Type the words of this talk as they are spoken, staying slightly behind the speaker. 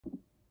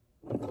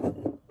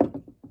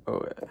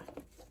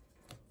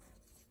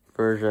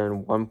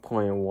version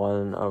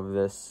 1.1 of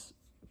this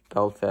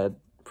belt fed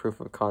proof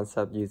of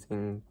concept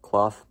using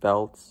cloth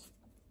belts.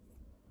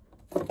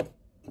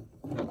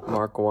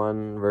 Mark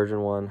 1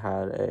 version 1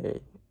 had a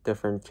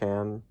different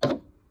cam.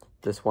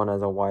 This one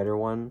has a wider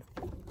one.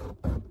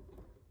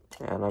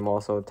 And I'm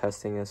also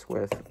testing this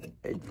with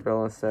a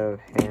drill instead of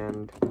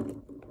hand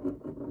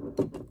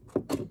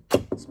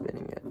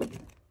spinning it.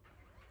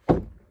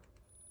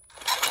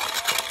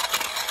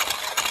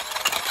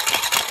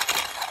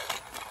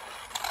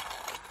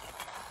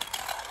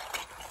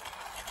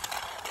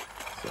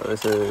 So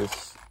this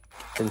is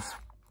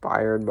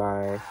inspired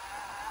by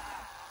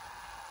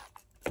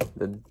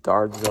the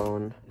Dart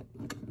Zone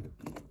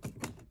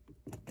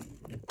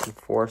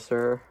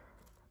enforcer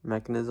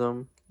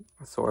mechanism,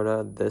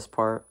 sorta this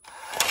part.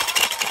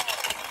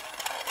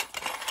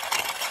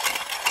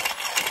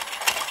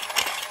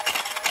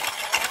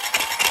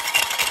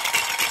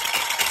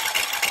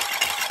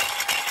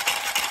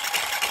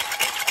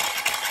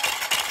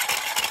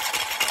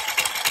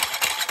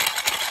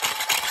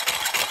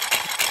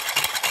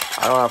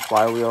 I don't have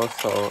flywheel,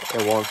 so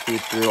it won't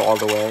feed through all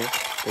the way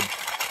the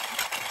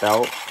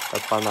belt.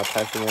 That's why I'm not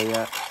testing it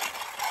yet.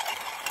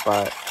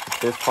 But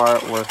this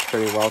part works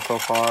pretty well so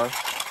far.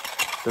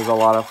 There's a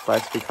lot of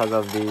flex because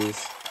of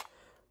these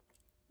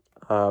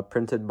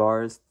printed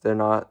bars. They're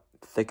not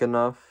thick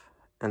enough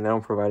and they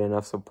don't provide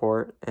enough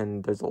support.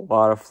 And there's a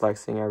lot of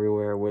flexing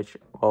everywhere, which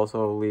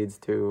also leads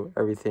to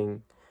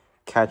everything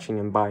catching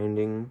and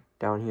binding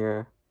down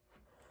here.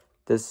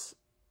 This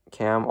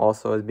cam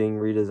also is being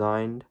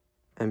redesigned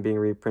and being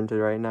reprinted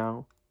right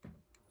now.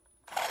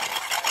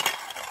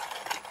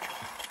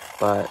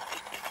 But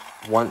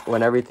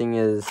when everything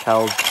is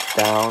held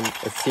down,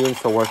 it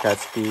seems to work at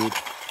speed.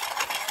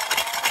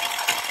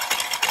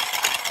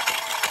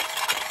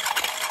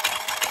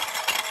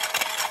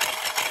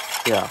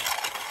 Yeah.